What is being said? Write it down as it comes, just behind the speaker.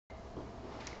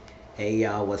Hey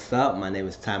y'all, what's up? My name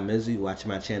is Tom Mizzou. You're watching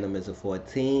my channel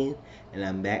Mizzou14, and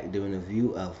I'm back doing a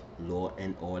review of Law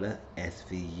and Order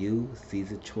SVU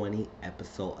Season 20,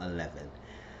 Episode 11.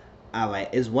 Alright,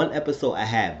 it's one episode I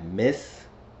have missed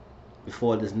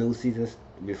before this new season,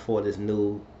 before this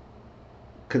new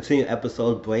continued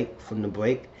episode break from the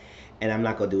break, and I'm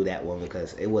not gonna do that one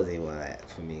because it wasn't even that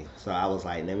for me. So I was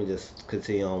like, let me just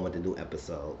continue on with the new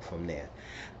episode from there.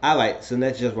 Alright, so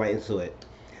let's just right into it.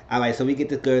 Alright, so we get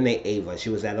this girl named Ava. She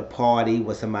was at a party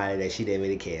with somebody that she didn't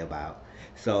really care about.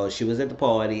 So she was at the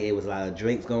party. It was a lot of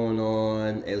drinks going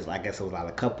on. It was, I guess, it was a lot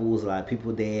of couples, a lot of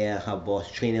people there. Her boss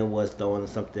Trina was throwing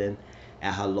something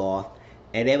at her loft,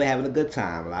 and they were having a good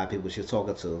time. A lot of people she was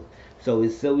talking to. So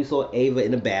we saw Ava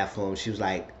in the bathroom. She was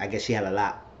like, I guess she had a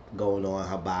lot going on in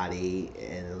her body,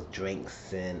 and it was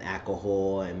drinks and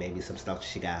alcohol and maybe some stuff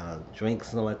she got her drinks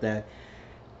and stuff like that.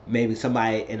 Maybe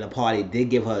somebody in the party did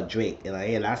give her a drink, and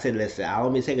I said, listen, I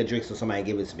don't mean take a drink so somebody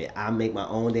give it to me. I make my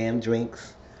own damn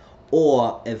drinks.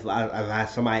 Or if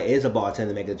somebody is a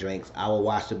bartender making drinks, I will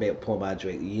watch the bait pour my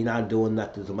drink. You're not doing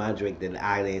nothing to my drink that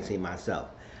I didn't see myself.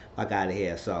 Fuck out of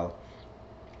here. So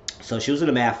she was in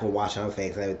the bathroom washing her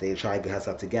face and everything, trying to get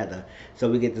herself together.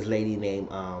 So we get this lady named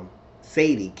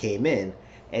Sadie came in,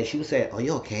 and she said, "Are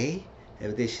you okay?"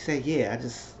 Everything. She said, "Yeah, I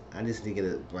just need to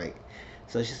get a break."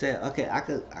 So she said, "Okay, I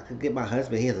could get my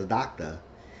husband. He is a doctor,"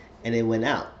 and it went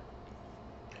out.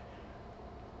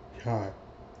 Hi.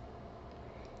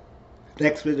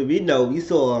 Next minute we know, we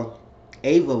saw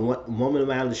Ava roaming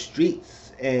around the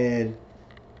streets and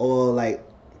all like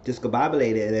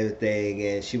discombobulated and everything,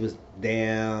 and she was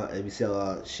down, and we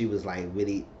saw she was like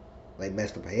really like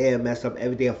messed up, her hair messed up,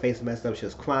 everything, her face messed up. She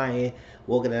was crying,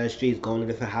 walking down the streets, going to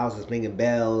different houses, ringing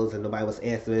bells, and nobody was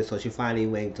answering. So she finally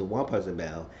went to one person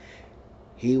bell.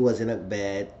 He was in a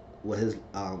bed with his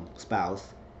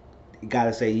spouse. You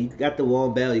gotta say, you got the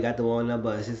wrong bell, you got the wrong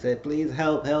number. And she said, please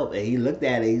help, help. And he looked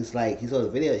at it, he's like, he saw the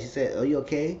video. She said, are you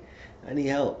okay? I need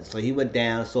help. So he went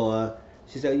down, saw her.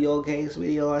 She said, are you okay,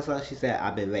 sweetie? All that stuff. She said,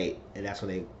 I've been raped. And that's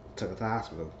when they took her to the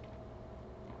hospital.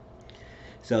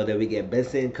 So then we get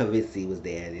Benson Cavizzi was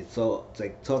there. And so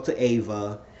like talked to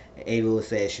Ava. And Ava was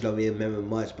saying she don't really remember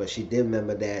much, but she did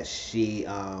remember that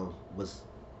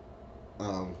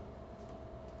um,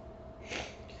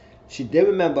 she did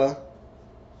remember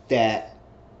that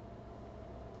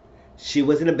she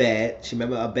was in a bed. She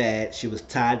remembered a bed. She was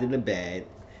tied in the bed,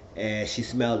 and she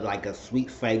smelled like a sweet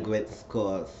fragrance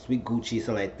called Sweet Gucci,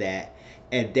 something like that.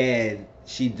 And then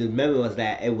she remembered was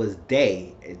that it was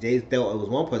day. They thought it was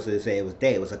one person that said it was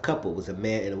day. It was a couple. It was a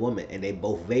man and a woman, and they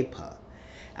both raped her.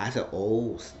 I said,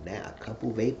 "Oh snap! A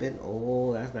couple vaping?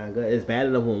 Oh, that's not good. It's bad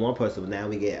enough when one person, but now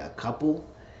we get a couple.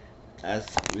 That's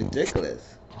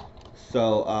ridiculous."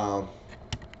 So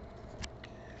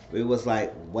it was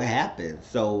like, what happened?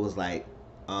 So it was like,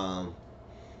 um,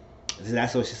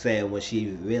 that's what she said when she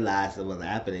realized it was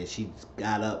happening. She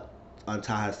got up,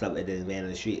 untied herself, and then ran in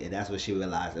the street. And that's when she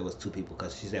realized it was two people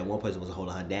because she said one person was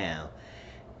holding her down.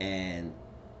 And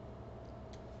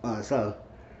so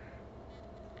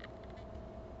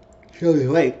she was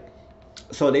like,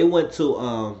 so they went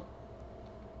to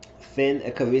Finn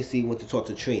and Carisi went to talk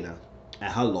to Trina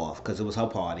at her loft because it was her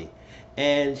party,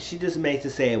 and she just made to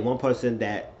say one person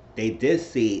that they did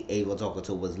see Ava talking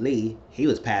to was Lee. He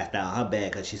was passed out in her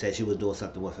bed because she said she was doing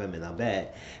something with him in her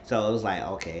bed. So it was like,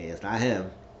 okay, it's not him.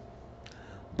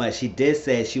 But she did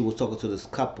say she was talking to this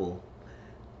couple,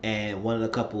 and one of the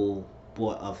couple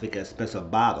bought a freaking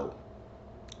expensive bottle,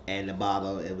 and the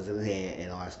bottle it was in his hand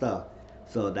and all that stuff.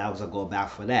 So that was a go back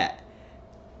for that.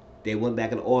 They went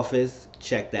back in the office,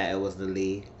 checked that it was the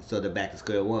lead, so they're back to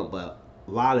square one. But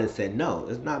Rollins said, no,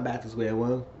 it's not back to square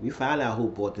one. We found out who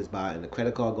bought this bottle, and the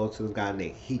credit card goes to this guy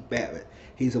named Heath Barrett.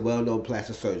 He's a well-known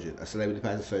plastic surgeon, a celebrity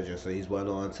plastic surgeon, so he's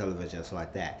well-known on television and stuff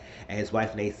like that. And his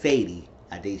wife named Sadie,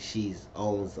 I think she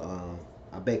owns a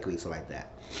bakery, so like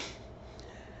that.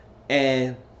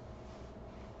 And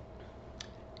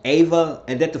Ava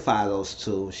identified those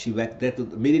two. She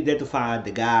immediately identified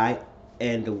the guy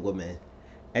and the woman.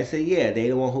 I said, yeah, they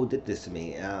the one who did this to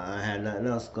me. I had nothing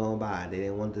else going by. They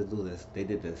didn't want to do this. They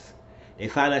did this. They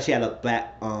found out she had a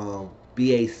black BAC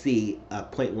 .15. I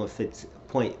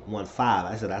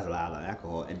said, that's a lot of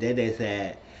alcohol. And then they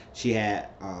said she had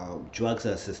drugs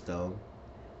in her system.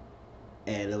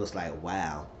 And it was like,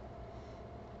 wow.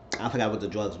 I forgot what the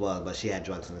drugs was, but she had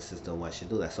drugs in the system when she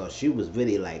do that. So she was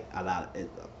really like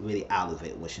really out of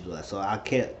it when she do that. So I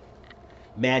can't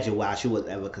imagine why she would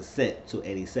ever consent to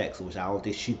any sex, which I don't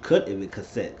think she could even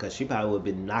consent, because she probably would have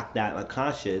been knocked out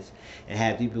unconscious and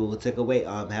had people who took away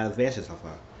have advantage of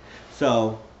her.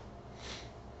 So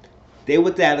they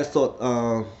went down and thought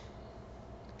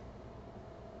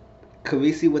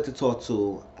Carisi went to talk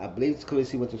to, I believe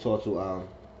Carisi went to talk to,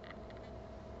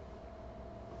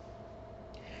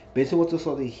 basically went to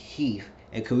talk to Heath,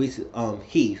 and Carisi,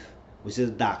 Heath, which is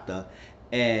a doctor,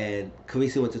 and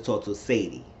Carisi went to talk to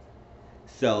Sadie.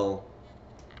 So,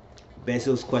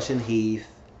 Benson was questioning Heath,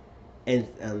 and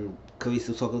Carissa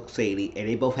was talking to Sadie, and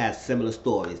they both had similar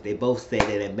stories. They both said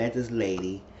that they met this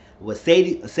lady. Well,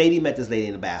 Sadie met this lady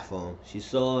in the bathroom. She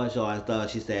saw her, I thought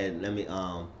she said, "Let me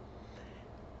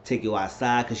take you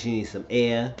outside because she needs some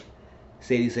air."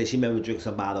 Sadie said she remember drinking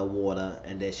some bottled water,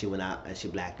 and then she went out and she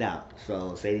blacked out.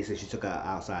 So Sadie said she took her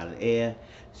outside in the air.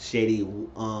 Sadie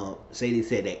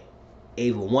said that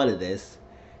Ava wanted this.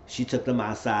 She took them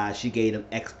outside. She gave them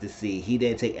ecstasy. He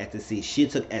didn't take ecstasy. She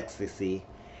took ecstasy,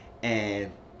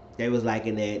 and they was like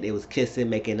in there. They was kissing,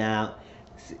 making out.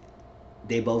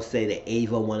 They both say that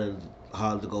Ava wanted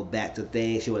her to go back to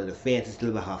things. She wanted to fantasy,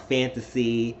 live her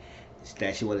fantasy,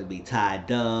 that she wanted to be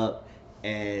tied up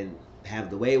and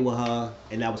have the way with her,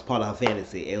 and that was part of her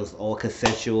fantasy. It was all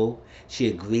consensual. She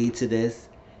agreed to this,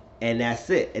 and that's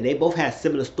it. And they both had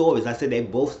similar stories. I said they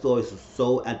both stories were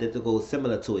so identical,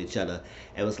 similar to each other.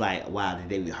 It was like, wow, did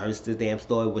they rehearse this damn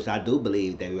story? Which I do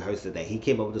believe they rehearsed it. That he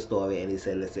came up with the story and he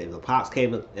said, listen, if the cops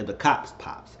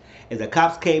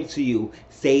came to you,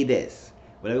 say this.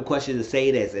 Whatever question is, say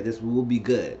this, and this will be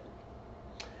good.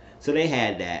 So they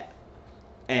had that,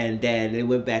 and then they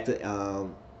went back to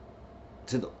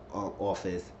the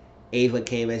office. Ava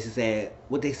came and she said,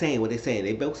 "What they saying? What they saying?"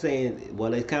 They both saying, well,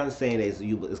 they kind of saying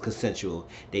it's consensual.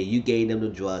 That you gave them the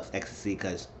drugs, ecstasy,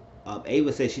 because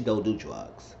Ava said she don't do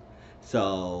drugs.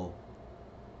 So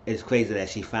it's crazy that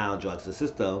she found drugs in the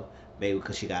system, maybe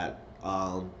because she got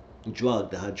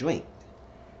drugged in her drink,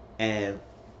 and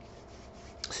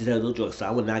she said no drugs. So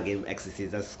I would not give him ecstasy.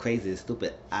 That's crazy and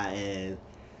stupid. And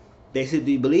they said,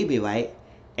 "Do you believe me, right?"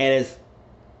 And it's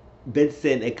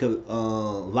Vincent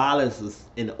and Rollins was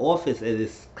in the office, and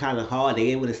it's kind of hard. They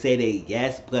didn't want to say they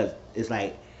yes because it's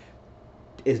like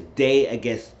it's they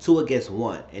against two against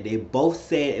one, and they both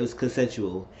said it was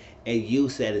consensual, and you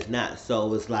said it's not.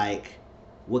 So it's like,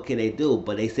 what can they do?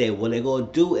 But they said what they're gonna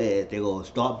do is they're gonna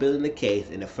start building the case,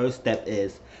 and the first step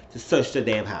is to search the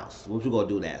damn house. What you gonna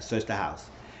do that? Search the house.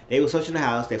 They were searching the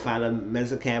house. They found a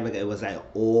medical cabinet. It was like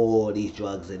all these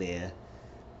drugs in there.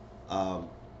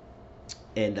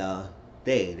 And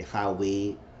they found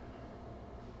weed.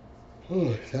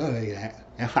 Oh, sorry, that.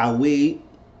 They found weed.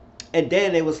 And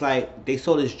then it was like they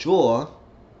saw this drawer,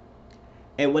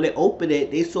 and when they opened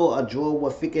it, they saw a drawer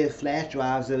with freaking flash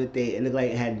drives and everything. It looked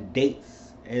like it had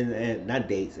dates and not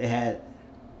dates. It had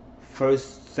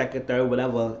first, second, third,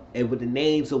 whatever, and with the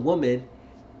names of women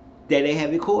that they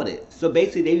had recorded. So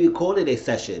basically, they recorded their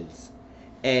sessions,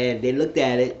 and they looked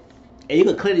at it, and you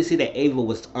could clearly see that Ava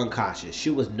was unconscious. She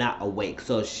was not awake,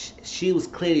 so she was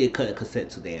clearly couldn't consent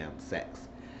to damn sex,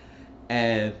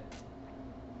 and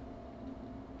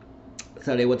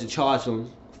so they went to charge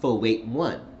them for rape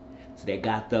one. So they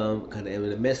got them because in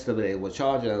the midst of it, they were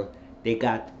charging them.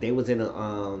 They was in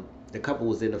a the couple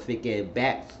was in a freaking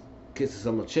back kissing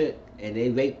some chick, and they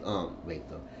raped them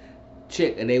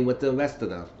chick, and they went to arrest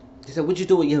them. He said, "What you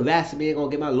doing? You harassing me? I'm gonna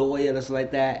get my lawyer and stuff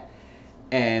like that."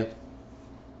 And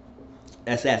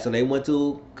that's that. So they went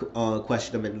to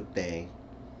question them and the thing,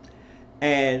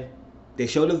 and they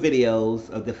showed the videos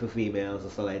of different females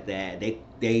and stuff like that.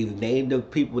 They named the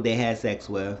people they had sex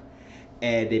with,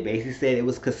 and they basically said it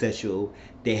was consensual.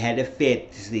 They had their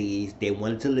fantasies. They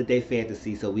wanted to live their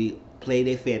fantasies, so we played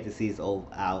their fantasies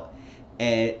out,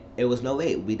 and it was no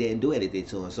rape. We didn't do anything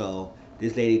to them. So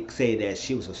this lady said that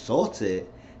she was assaulted.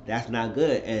 That's not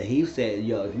good. And he said,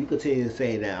 "Yo, if you continue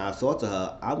saying that I assaulted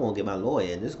her, I'm gonna get my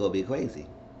lawyer, and this is gonna be crazy."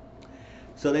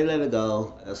 So they let her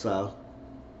go. So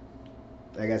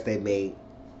I guess they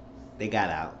got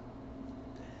out.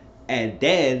 And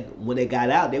then when they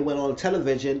got out, they went on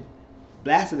television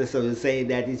blasting themselves, saying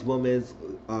that these women's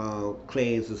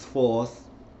claims is false.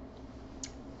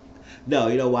 No,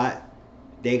 you know what?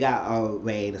 They got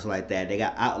arraigned and stuff like that. They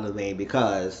got out of the rain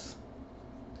because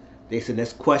they said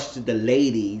let's question the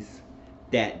ladies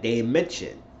that they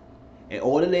mentioned. And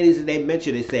all the ladies that they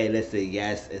mentioned, they said, listen,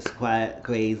 yes, it's quite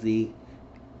crazy.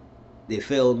 They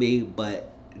failed me, but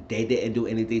they didn't do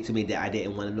anything to me that I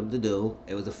didn't want them to do.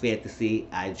 It was a fantasy.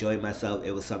 I enjoyed myself.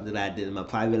 It was something that I did in my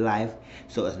private life.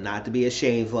 So it's not to be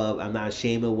ashamed of. I'm not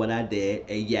ashamed of what I did.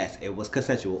 And yes, it was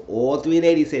consensual. All three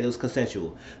ladies said it was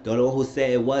consensual. The only one who said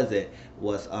it wasn't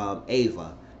was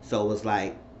Ava. So it was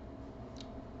like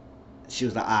she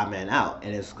was the odd man out.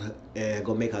 And it's going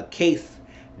to make her case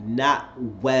not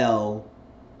well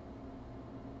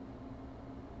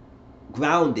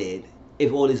grounded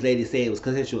if all these ladies say it was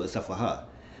consensual except for her.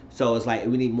 So it's like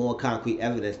we need more concrete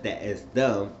evidence that it's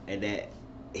them and that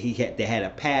they had a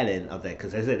pattern of that,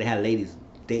 because they said they had ladies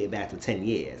dating back to 10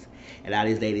 years, and all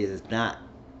these ladies is not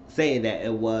saying that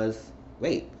it was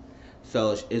rape.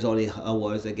 So it's only her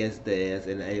words against theirs,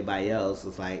 and everybody else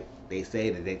is like they say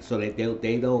that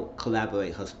they don't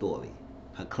collaborate her story,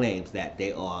 her claims that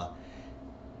they are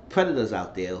predators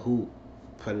out there who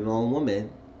preying on women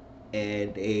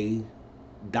and a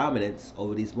dominance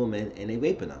over these women and they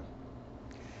raping them.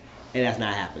 And that's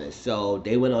not happening. So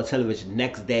they went on television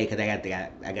next day because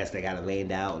I guess they got it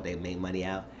rained out. They made money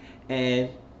out, and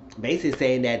basically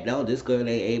saying that no, this girl ain't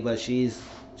Ava. She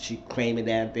claiming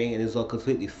that thing, and it's all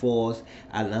completely false.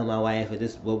 I love my wife, and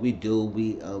this is what we do.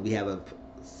 We have a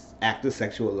active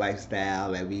sexual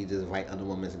lifestyle, and we just write other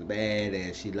women in the bed,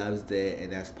 and she loves it,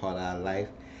 and that's part of our life.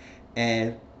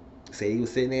 And say he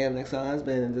was sitting there next to her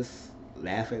husband and just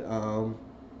laughing,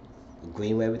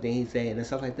 agreeing with everything he said and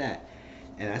stuff like that.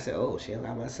 And I said, "Oh shit,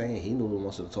 I'm not saying he knew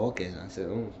most of the talking." I said,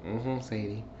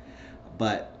 Sadie,"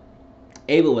 but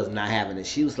Ava was not having it.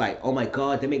 She was like, "Oh my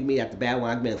God, they make me at the bad one.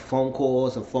 I've been phone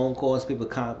calls and phone calls. People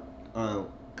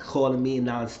calling me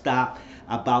nonstop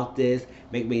about this.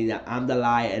 Make me I'm the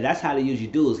liar." And that's how they usually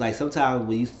do. It's like sometimes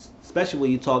when you, especially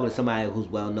when you're talking to somebody who's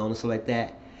well known and stuff like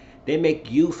that, they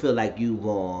make you feel like you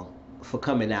wrong for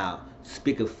coming out,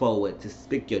 speaking forward to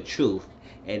speak your truth,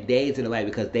 and they ain't in the right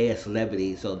because they a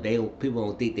celebrity, so people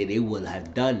don't think that they would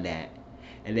have done that,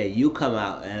 and then you come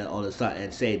out and all of a sudden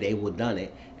and say they would done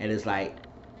it, and it's like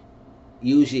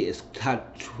usually it's how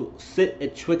sick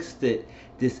and twisted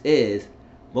this is.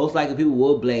 Most likely people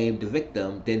will blame the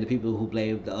victim than the people who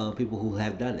blame the people who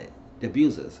have done it, the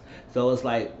abusers. So it's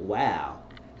like wow.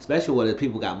 Especially when the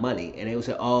people got money, and they would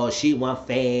say, "Oh, she want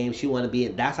fame, she want to be."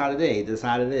 That's how it is. That's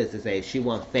how it is. They say she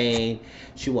want fame,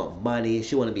 she want money,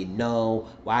 she want to be known.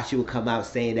 Why she would come out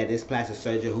saying that this plastic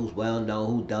surgeon who's well known,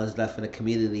 who does stuff in the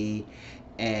community,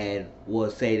 and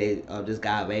will say that this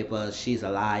guy raped her, she's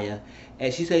a liar.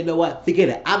 And she said, "You know what? Forget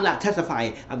it. I'm not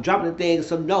testifying. I'm dropping the thing."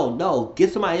 So no,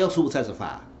 get somebody else who will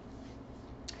testify.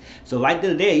 So right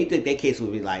then and there, you think that case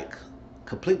would be like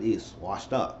completely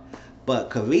washed up.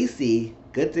 But Carisi,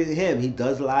 good thing him, he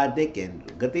does a lot of dicking.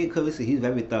 Good thing Carisi, he's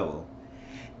very thorough.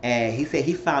 And he said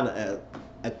he found a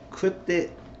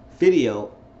encrypted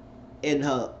video in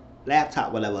her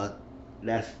laptop, whatever,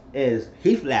 that is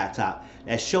his laptop,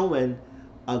 that's showing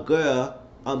a girl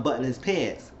unbutton his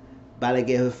pants by they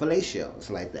gave her fellatio, it's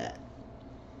like that.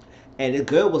 And the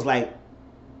girl was like,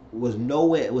 was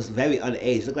nowhere, it was very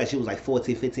underage. Looked like she was like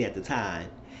 14, 15 at the time.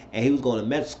 And he was going to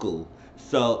med school.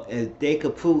 So if they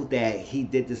could prove that he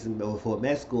did this before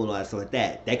med school or something like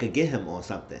that, they could get him on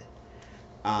something.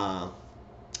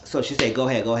 So she said, go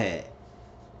ahead. Go ahead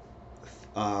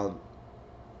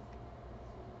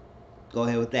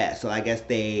with that. So I guess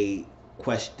they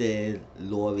questioned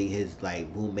Lori, his like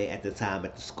roommate at the time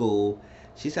at the school.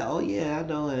 She said, "Oh yeah, I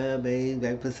know him, man. He's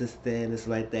very persistent and stuff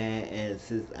like that. And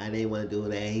since I didn't want to do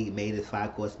that, he made his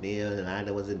 5-course meal, and I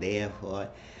wasn't there for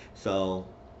it. So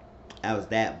that was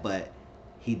that. But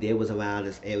he did was around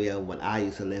this area when I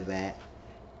used to live at,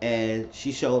 and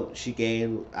she showed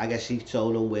him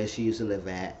where she used to live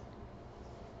at,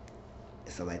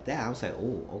 and stuff like that. I was like,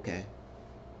 oh, okay.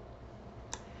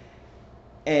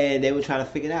 And they were trying to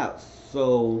figure it out.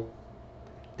 So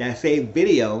that same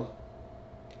video,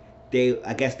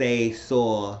 I guess they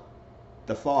saw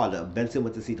the father. Benson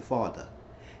went to see the father,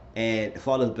 and the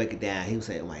father was breaking down. He was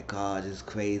saying, "Oh my God, this is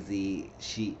crazy.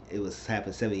 It was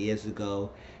happened 7 years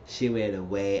ago. She ran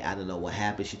away. I don't know what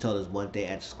happened. She told us one day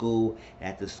at school.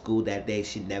 At the school that day,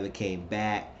 she never came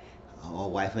back. My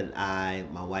wife and I,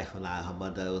 her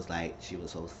mother was like, she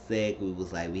was so sick. We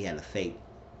was like, we had a fake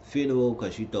funeral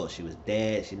because she thought she was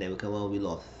dead. She never come home. We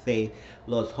lost faith,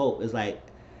 lost hope. It's like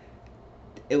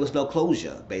it was no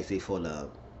closure basically for them."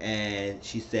 And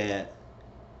she said,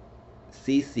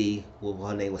 Cece, well,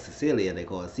 her name was Cecilia. They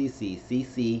call her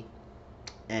Cece,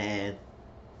 and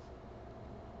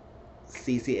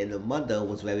Cece and the mother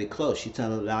was very close. She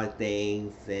told her a lot of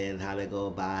things and how they go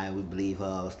by. We believe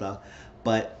her and stuff,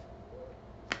 but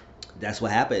that's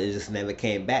what happened. It just never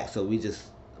came back. So we just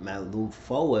moved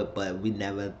forward, but we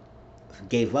never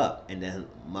gave up. And then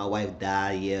my wife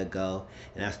died a year ago,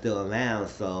 and I'm still around.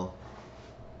 So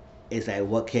it's like,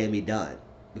 what can be done?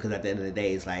 Because at the end of the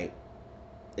day, it's like,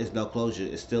 it's no closure.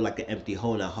 It's still like an empty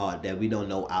hole in our heart that we don't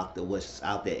know what's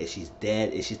out there. Is she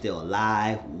dead? Is she still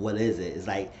alive? What is it? It's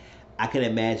like, I can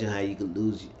imagine how you could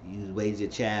you raise your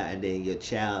child, and then your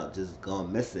child just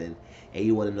gone missing, and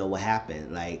you want to know what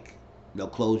happened. Like, no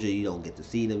closure. You don't get to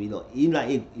see them. You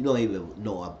don't even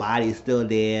know her body's still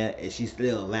there, and she's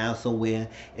still around somewhere.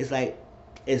 It's like,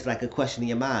 it's like a question in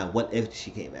your mind. What if she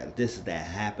came out? This is that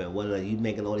happened. What are you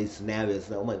making all these scenarios?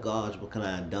 Like, oh my gosh, what could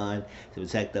I have done to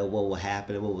protect her? What would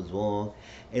happen? What was wrong?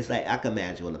 It's like I can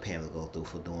imagine what the parents go through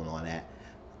for doing all that,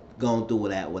 going through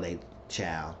that with a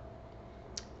child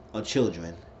or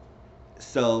children.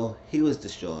 So he was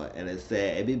distraught, and it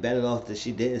said it'd be better off that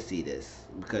she didn't see this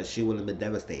because she would have been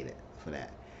devastated for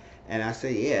that. And I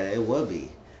said, yeah, it would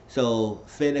be. So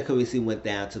Finn and Carisi went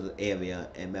down to the area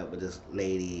and met with this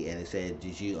lady, and they said,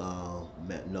 "Did you know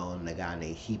the guy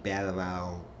named Heap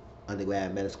around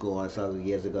undergrad medical school or something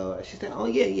years ago?" And she said, "Oh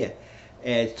yeah, yeah."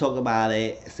 And talk about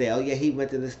it. Said, "Oh yeah, he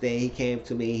went to this thing. He came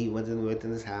to me. He went to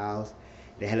this house.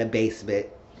 They had a basement.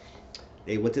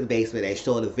 They went to the basement. They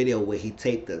showed a video where he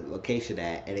taped the location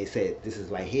at, and they said, this is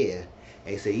right here."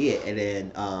 And they said, yeah. And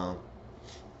then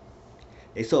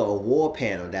they saw a wall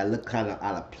panel that looked kind of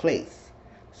out of place.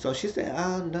 So she said,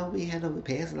 "Oh no, we had no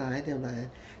repairs line, no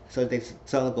line." So they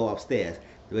tell her to go upstairs.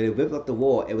 When they ripped up the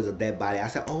wall, it was a dead body. I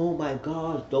said, "Oh my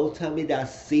gosh, don't tell me that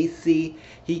Cece,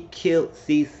 he killed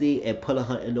Cece and put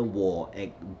her in the wall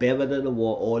and buried her in the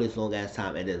wall all this long ass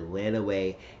time and just ran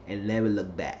away and never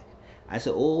looked back." I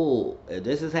said, "Oh, if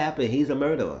this has happened, he's a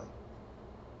murderer.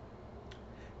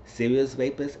 Serious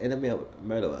rapist and a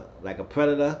murderer. Like a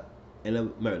predator and a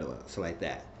murderer. So like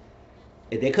that.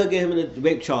 If they could get him in the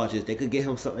rape charges, they could get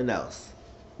him something else.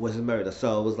 Was a murder.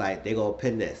 So it was like, they gonna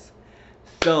pin this."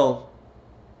 So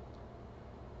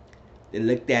they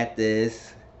looked at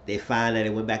this. They find that they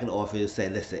went back in the office and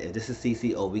said, "Listen, if this is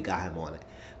CCO, we got him on it."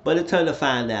 But it turned to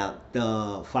find out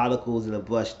the follicles in the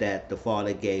brush that the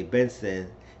father gave Benson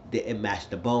didn't match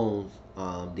the bones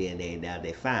DNA that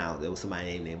they found. It was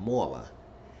somebody named Mora.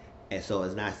 And so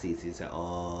it's not Cece. It's like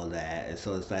all that. And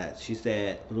so it's like, she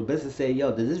said, well, Benson said,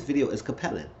 "Yo, this video is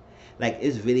compelling. Like,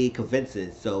 it's really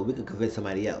convincing, so we could convince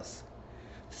somebody else."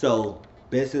 So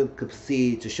Benson could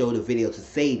proceed to show the video to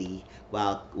Sadie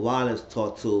while Rollins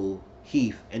talked to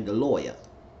Heath and the lawyer.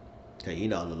 Cause you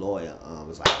know the lawyer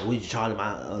was like, "What you charging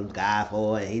my guy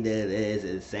for?" And he did this,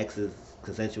 and sex is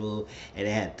consensual, and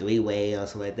they had three-way or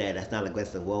something like that. That's not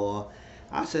aggressive war.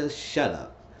 I said, "Shut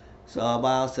up." So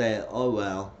Bob said, "Oh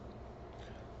well."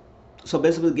 So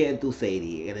basically getting through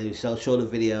Sadie, and then he showed the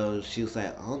video. She was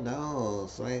like, "Oh no!"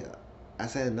 So like, I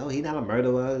said, "No, he's not a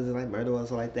murderer. He's like murderer,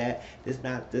 so like that. This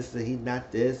not this. He's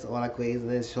not this. All that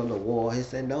craziness. Showing the war." He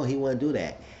said, "No, he wouldn't do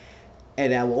that."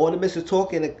 And then all the Mr.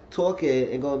 talking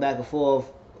and going back and forth,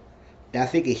 I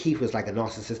figured Heath was like a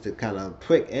narcissistic kind of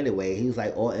prick anyway. He was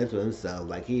like all into himself.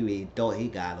 Like he really thought he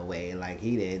got away. Like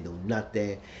he didn't do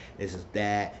nothing. This is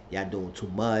that. Y'all doing too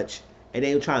much. And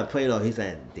they were trying to play it off. He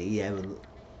said, do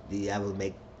you ever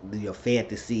make your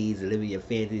fantasies, live in your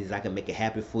fantasies? I can make it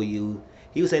happen for you."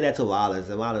 He would say that to Wallace,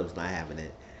 and Wallace was not having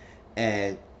it.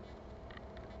 And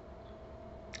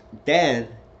then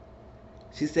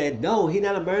she said, "No, he's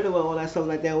not a murderer," all that stuff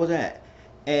like that. What's that?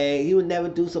 And he would never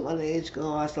do some underage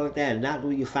girl or stuff like that. Not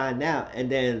when you find out. And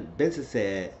then Benson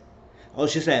said, "Oh,"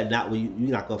 she said, "Not when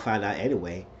you're not gonna find out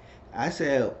anyway." I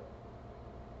said,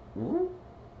 "What?"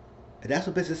 And that's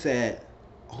what Benson said.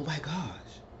 "Oh my gosh.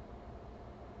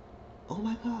 Oh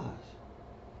my gosh.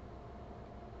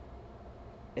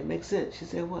 It makes sense." She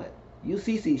said, "What? You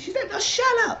Cece?" She said, "No,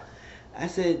 shut up." I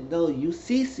said, "No, you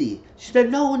Cece." She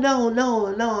said, "No, no,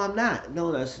 no, no, I'm not.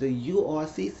 No, no." She said, "You are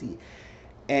Cece."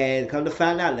 And come to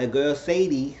find out, that girl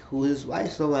Sadie, who his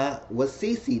wife so was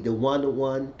Cece, the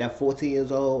one that 14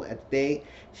 years old at the thing.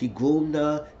 She groomed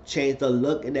her, changed her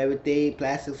look and everything,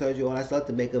 plastic surgery, all that stuff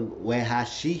to make her wear how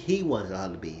he wanted her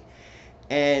to be.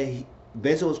 And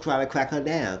Benson was trying to crack her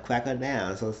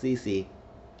down. So Cece,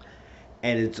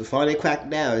 and it's funny, cracked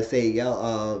down and say,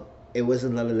 "Yo, it was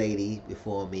another lady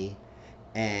before me,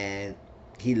 and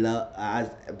he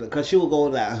because she was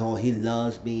going like, oh, he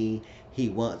loves me, he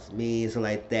wants me," and so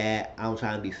like that. I'm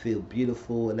trying to feel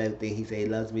beautiful and everything. He said he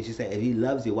loves me. She said, "If he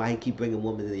loves you, why he keep bringing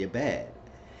women into your bed?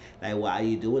 Like, why are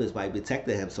you doing this? Why you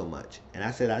protecting him so much?" And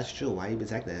I said, "That's true. Why you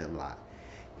protecting him a lot?"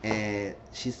 And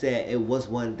she said it was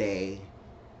one day.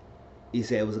 He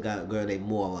said it was a girl named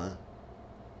Mora,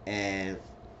 and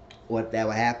what that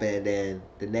would happen. And then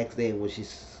the next day when she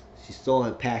saw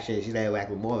him passionate, she started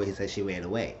whacking with Mora. He said she ran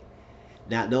away,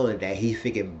 not knowing that he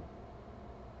freaking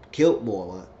killed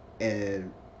Mora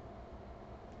and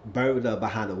buried her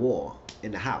behind the wall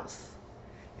in the house,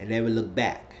 and never looked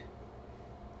back.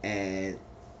 And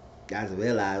guys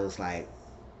realized it was like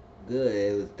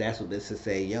good. That's what this is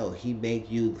saying. Yo, he make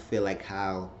you feel like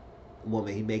how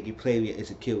woman. He make you play with your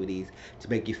insecurities to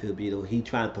make you feel beautiful. He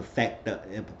trying to perfect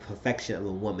the perfection of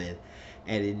a woman,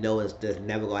 and he knows it's just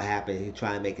never gonna happen. He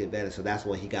trying to make it better. So that's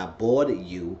when he got bored of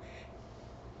you,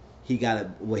 he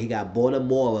got bored of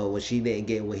Mora when she didn't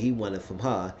get what he wanted from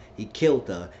her. He killed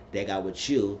her. They got with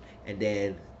you, and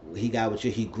then he got with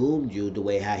you. He groomed you the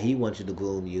way how he wants you to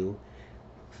groom you,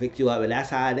 fix you up, and that's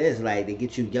how it is. Like they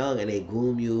get you young and they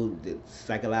groom you,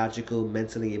 psychological,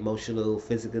 mentally, emotional,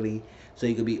 physically, so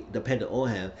you can be dependent on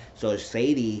him. So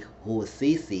Sadie, who was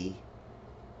Cece,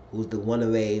 who's the one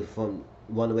away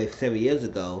 7 years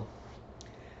ago,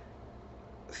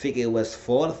 figured it was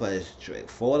falling for his trick,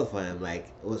 falling for him. Like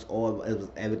it was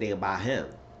everything about him,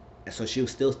 and so she was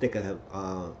still sticking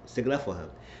up for him,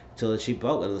 till she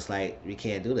broke. And it was like, we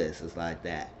can't do this. It's like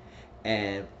that,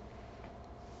 and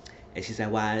she said,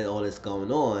 why is all this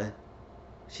going on?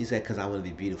 She said, cause I want to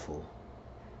be beautiful,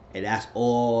 and that's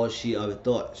all she ever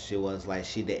thought. She was like,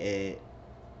 she didn't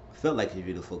feel like she's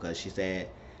beautiful, cause she said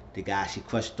the guy she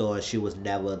crushed on, she was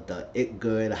never the it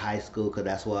girl in high school, cause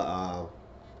that's what I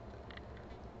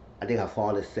think her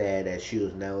father said, that she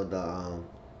was never the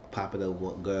popular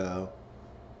girl.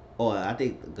 Or I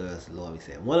think the girls Lori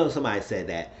said. One of them, somebody said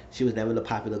that she was never the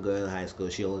popular girl in high school.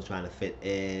 She was trying to fit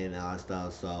in and all that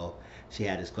stuff. So she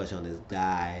had this crush on this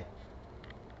guy.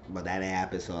 But that didn't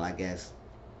happen. So I guess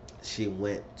she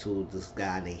went to this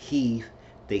guy named Heath,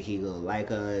 think he gonna like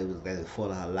her. It was like full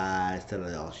of her lies,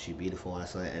 telling her, oh, she beautiful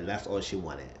and that's all she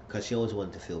wanted. Cause she always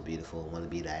wanted to feel beautiful, want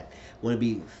to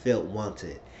be felt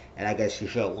wanted. And I guess she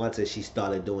felt wanted. She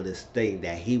started doing this thing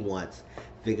that he wants.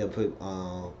 Figure put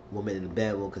woman in the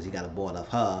bedroom because he got a board of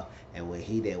her, and when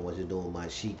he didn't want to do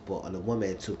much, she brought on the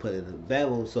woman to put in the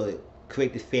bedroom. So it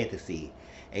create this fantasy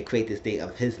and create this thing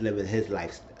of his living his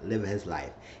life,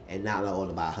 and not all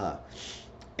about her.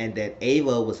 And then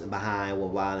Ava was behind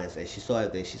with violence, and she saw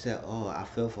everything. She said, "Oh, I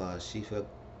feel for her.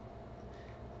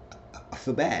 I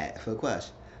feel bad, I feel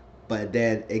crushed." But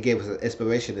then it gave us an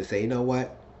inspiration to say, you know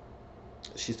what?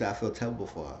 She said, "I feel terrible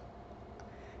for her,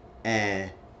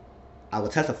 and I will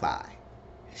testify."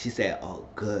 She said, "Oh,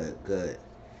 good, good."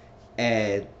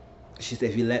 And she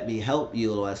said, "If you let me help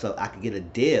you or so, I could get a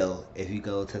deal if you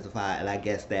go testify." And I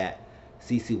guess that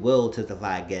Cece will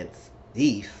testify against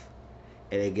Heath,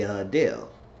 and they get her a deal.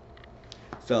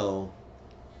 So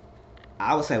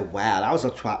I was like, wow, that was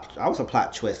a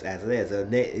plot twist as it is.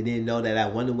 And they didn't know that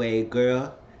that one-way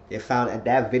girl, they found at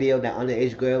that video that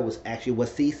underage girl was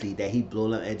Cece, that he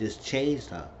blew up and just changed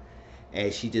her.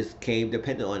 And she just came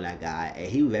dependent on that guy. And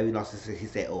he was very narcissistic. He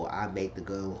said, "Oh, I make the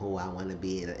girl who I want to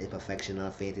be, an imperfection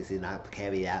of fantasy, not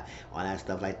carry out, all that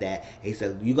stuff like that." And he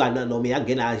said, "You got nothing on me. I'm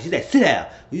getting out." She said, "Sit down."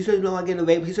 You said, "No, I'm getting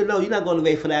away." He said, "No, you're not going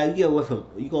away for that. You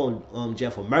going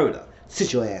jail for murder.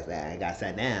 Sit your ass down." And got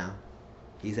sat down.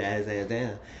 He sat his ass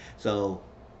down. So,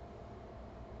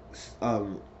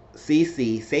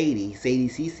 Sadie,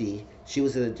 she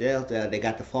was in the jail there. They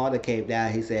got the father came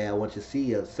down. He said, "I want you to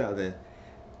see or something."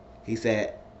 He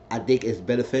said, "I think it's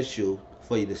beneficial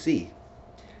for you to see."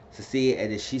 it.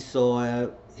 And then he saw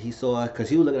her, because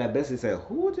he was looking at Bessie and said,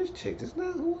 "Who was this chick?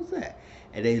 Who was that?"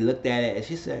 And they looked at it and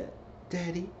she said,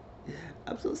 "Daddy,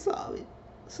 I'm so sorry.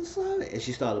 So sorry." And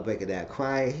she started breaking down,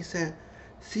 crying. He said,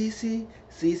 Cece,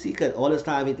 because all this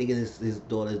time he thinking his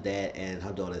daughter's dead and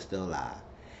her daughter's still alive.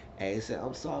 And he said,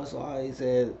 "I'm sorry, sorry." He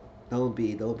said, don't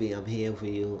be. I'm here for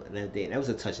you and everything. That was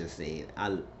a touching scene.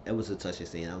 It was a touching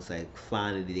scene. I was like,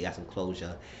 finally, they got some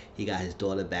closure. He got his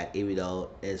daughter back, even though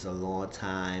it's a long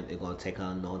time. It's gonna take her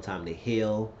a long time to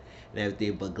heal and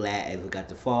everything. But glad if we got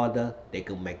the father, they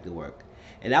can make the work.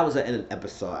 And that was the end of the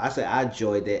episode. I said I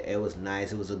enjoyed it. It was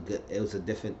nice. It was a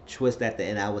different twist at the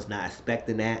end. I was not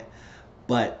expecting that.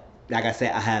 But like I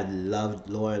said, I have loved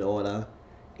Law and Order.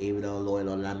 Even though Law and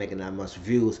Order not making that much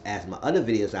views as my other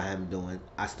videos I am doing,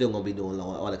 I still gonna be doing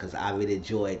Law and Order because I really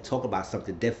enjoy talking about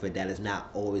something different that is not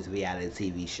always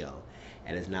reality TV show,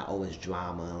 and it's not always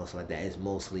drama and stuff like that. It's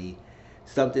mostly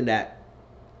something that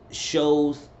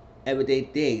shows everyday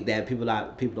thing that people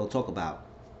don't talk about.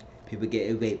 People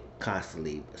get raped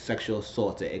constantly, sexual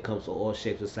assaulted. It comes to all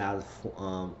shapes and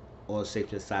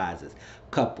sizes,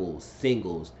 couples,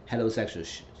 singles,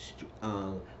 heterosexuals,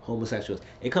 homosexuals.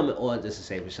 It comes in all different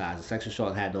shapes and sizes. Sexual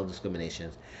assault had no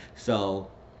discriminations, so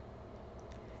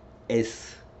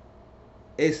it's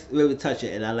really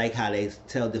touching, and I like how they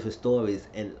tell different stories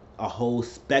and a whole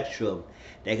spectrum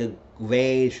that could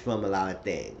range from a lot of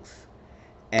things.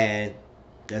 And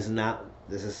this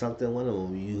is something one of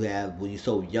them. You have when you're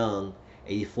so young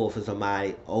and you fall for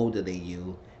somebody older than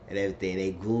you and everything,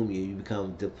 they groom you. You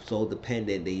become so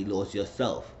dependent that you lose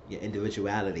yourself, your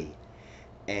individuality,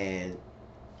 and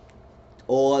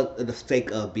all for the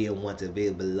sake of being wanted,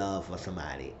 being beloved for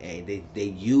somebody, and they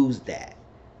use that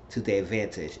to their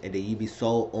advantage, and then you be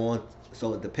so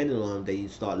dependent on them that you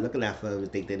start looking at them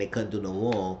and think that they couldn't do no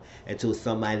wrong until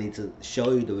somebody to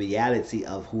show you the reality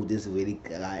of who this really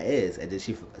guy is, and then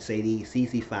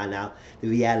Cece find out the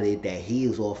reality that he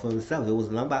is all for himself. It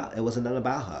wasn't nothing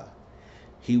about her.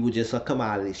 He was just a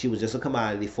commodity. She was just a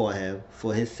commodity for him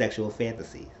for his sexual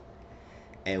fantasies.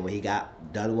 And when he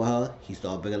got done with her, he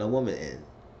started bringing a woman in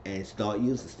and still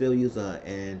use her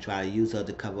and try to use her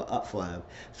to cover up for him,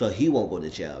 so he won't go to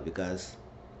jail because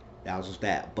that was just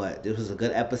that. But this was a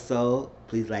good episode.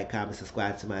 Please like, comment,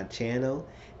 subscribe to my channel,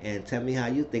 and tell me how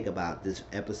you think about this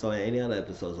episode and any other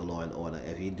episodes of Law and Order.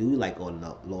 If you do like Law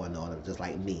and Order, just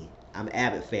like me, I'm an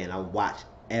avid fan. I watch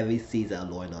every season of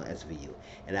Law and Order SVU,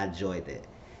 and I enjoyed it.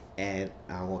 And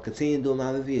I'm gonna continue doing my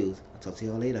reviews. I'll talk to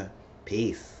you all later.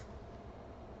 Peace.